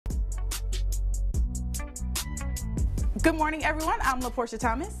Good morning, everyone. I'm LaPortia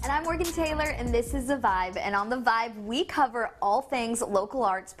Thomas. And I'm Morgan Taylor, and this is The Vibe. And on The Vibe, we cover all things local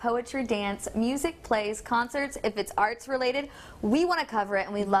arts, poetry, dance, music, plays, concerts. If it's arts related, we want to cover it,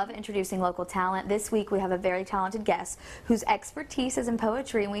 and we love introducing local talent. This week, we have a very talented guest whose expertise is in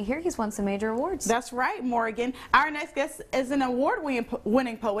poetry, and we hear he's won some major awards. That's right, Morgan. Our next guest is an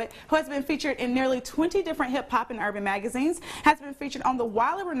award-winning poet who has been featured in nearly 20 different hip-hop and urban magazines, has been featured on the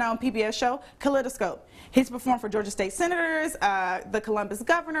widely renowned PBS show Kaleidoscope. He's performed for Georgia State Senators, the Columbus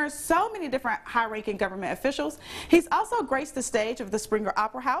governor, so many different high-ranking government officials. He's also graced the stage of the Springer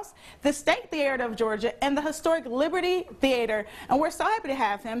Opera House, the State Theater of Georgia, and the historic Liberty Theater, and we're so happy to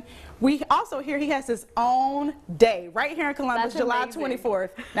have him. We also hear he has his own day right here in Columbus, July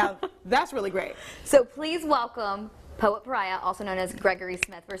 24th. Now, that's really great. So please welcome Poet Pariah, also known as Gregory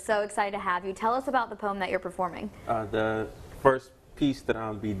Smith. We're so excited to have you. Tell us about the poem that you're performing. The first piece that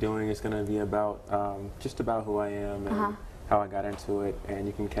I'll be doing is going to be about just about who I am and how I got into it. And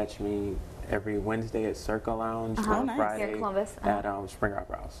you can catch me every Wednesday at Circle Lounge on Friday here in Columbus. at Springer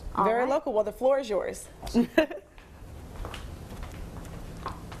Opera House. Very local. Well, the floor is yours.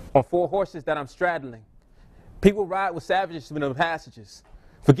 On four horses that I'm straddling, people ride with savages in the passages.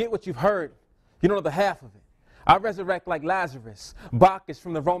 Forget what you've heard. You don't know the half of it. I resurrect like Lazarus, Bacchus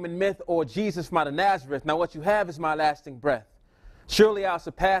from the Roman myth, or Jesus from out of Nazareth. Now what you have is my lasting breath. Surely I'll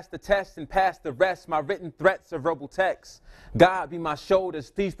surpass the test and pass the rest. My written threats are verbal text. God be my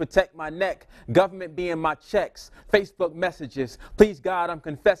shoulders, please protect my neck. Government being my checks. Facebook messages, please God, I'm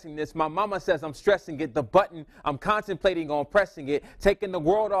confessing this. My mama says I'm stressing it. The button, I'm contemplating on pressing it. Taking the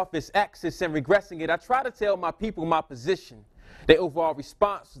world off its axis and regressing it. I try to tell my people my position. Their overall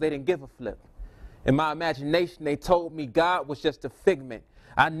response, they didn't give a flip. In my imagination, they told me God was just a figment.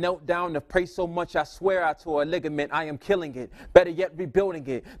 I knelt down to pray so much I swear I tore a ligament. I am killing it, better yet rebuilding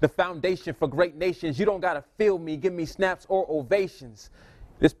it. The foundation for great nations. You don't gotta feel me, give me snaps or ovations.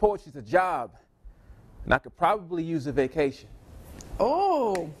 This poetry's a job, and I could probably use a vacation.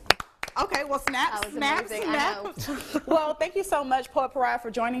 Oh, okay. Well, snap. Well, thank you so much, Poet Pariah,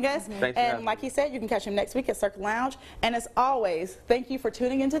 for joining us. Thanks and like he said, you can catch him next week at Circle Lounge. And as always, thank you for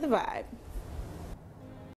tuning into The Vibe.